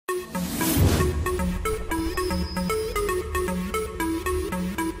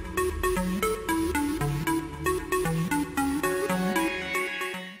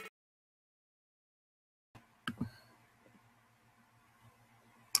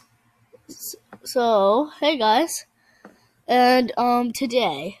So, hey guys, and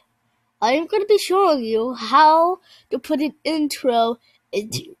today I am going to be showing you how to put an intro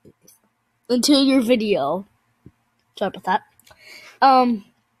into your video. Sorry about that.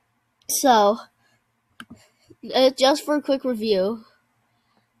 So just for a quick review,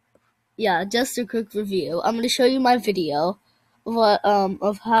 just a quick review. I'm going to show you my video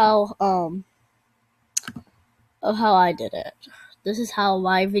of how I did it. This is how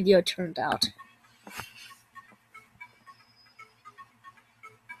my video turned out.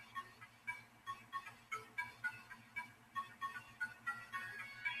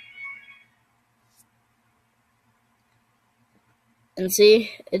 And see,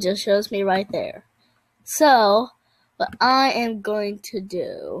 it just shows me right there. So, what I'm going to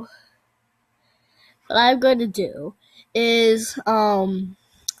do is,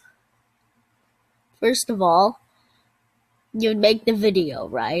 first of all, you make the video,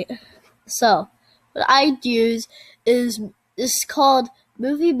 right? So, what I'd use is called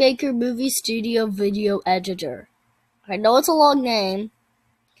Movie Maker Movie Studio Video Editor. I know it's a long name,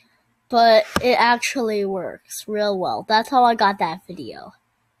 but it actually works real well. That's how I got that video.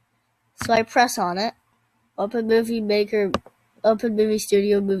 So I press on it, open Movie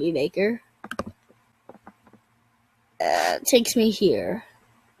Studio Movie Maker. It takes me here.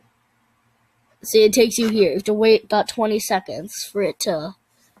 See, it takes you here. You have to wait about 20 seconds for it to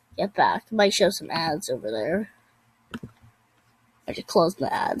get back. It might show some ads over there. I just close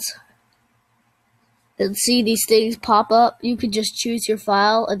the ads. And see these things pop up. You can just choose your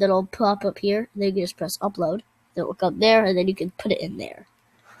file, and then it'll pop up here. And then you can just press upload. Then it'll come there, and then you can put it in there.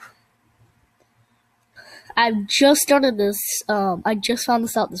 I've just started this. I just found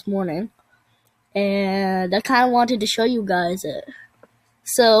this out this morning, and I kind of wanted to show you guys it.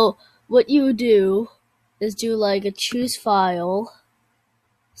 So what you do is do like a choose file.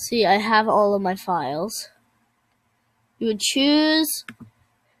 See, I have all of my files. You would choose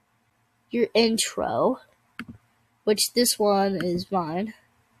your intro, which this one is mine,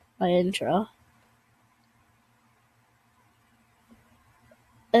 my intro.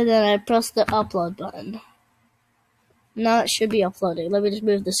 And then I press the upload button. Now it should be uploading. Let me just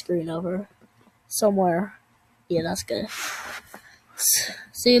move the screen over somewhere. Yeah, that's good.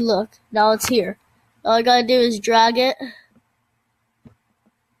 See, look, now it's here. All I gotta do is drag it.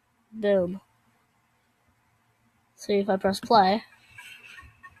 Boom. See if I press play.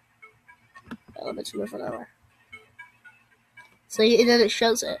 Oh, let me just move it over. See, and then it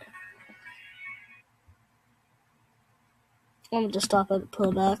shows it. Let me just stop it and pull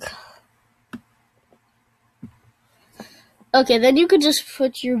it back. Okay, then you could just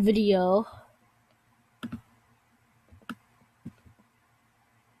put your video.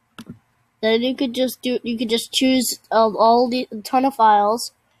 Then you could just choose a ton of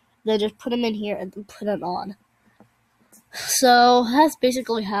files, then just put them in here and then put them on. So that's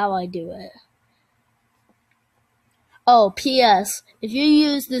basically how I do it. Oh, P.S. If you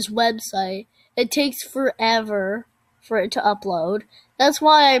use this website, it takes forever for it to upload. That's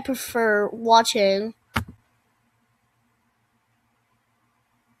why I prefer watching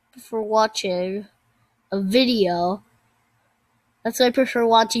a video. That's why I prefer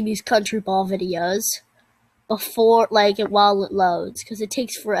watching these country ball videos while it loads, because it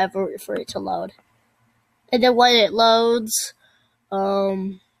takes forever for it to load. And then when it loads,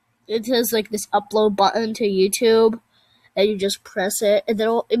 it has like this upload button to YouTube, and you just press it, and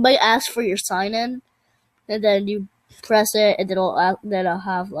then it might ask for your sign in, and then you press it, and then it'll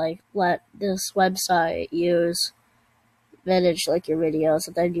have like let this website manage like your videos,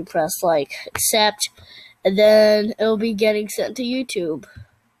 and then you press like accept, and then it'll be getting sent to YouTube.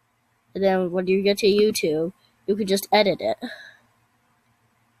 And then when you get to YouTube, you can just edit it.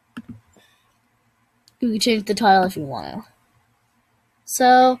 You can change the title if you want to.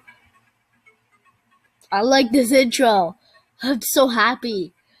 So, I like this intro. I'm so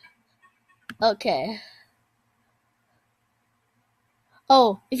happy. Okay.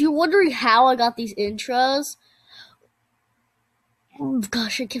 Oh, if you're wondering how I got these intros, oh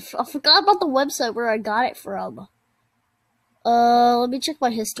gosh, I forgot about the website where I got it from. Let me check my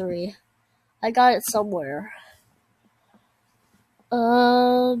history. I got it somewhere.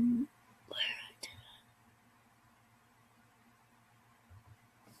 Where did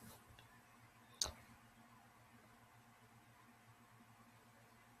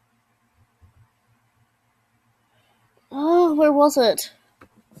Oh, where was it?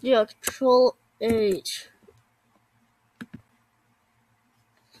 Yeah, Control H.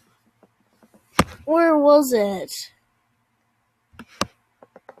 Where was it?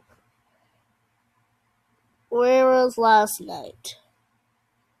 Where was last night?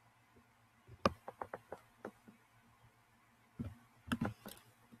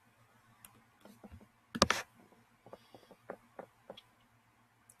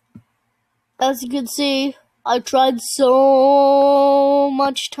 As you can see, I tried so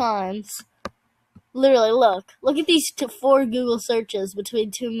much times. Literally, look at these 4 Google searches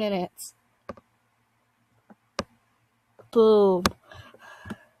between 2 minutes. Boom.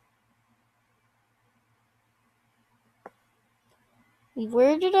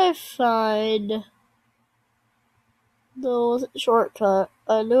 Where did I find the shortcut?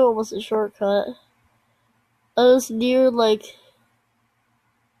 I knew it was a shortcut. I was near, like,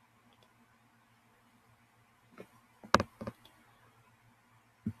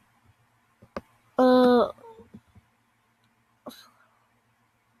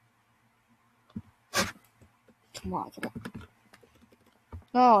 come on.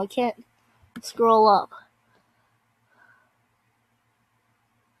 No, I can't scroll up.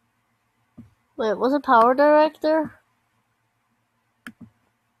 Wait, was it Power Director?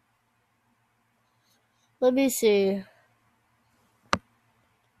 Let me see.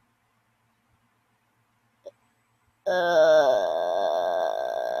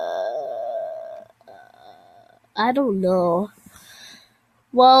 I don't know.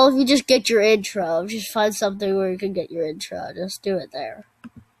 Well, if you just get your intro, just find something where you can get your intro. Just do it there.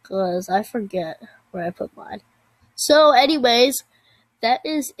 Because I forget where I put mine. So, anyways, that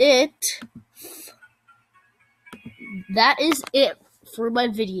is it. That is it for my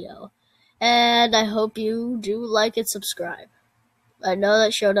video. And I hope you do like and subscribe. I know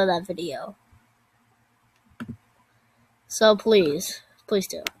that showed on that video. So please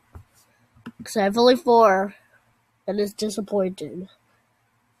do. Because I have only 4. And it's disappointing.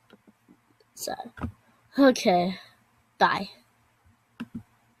 Sad. Okay. Bye.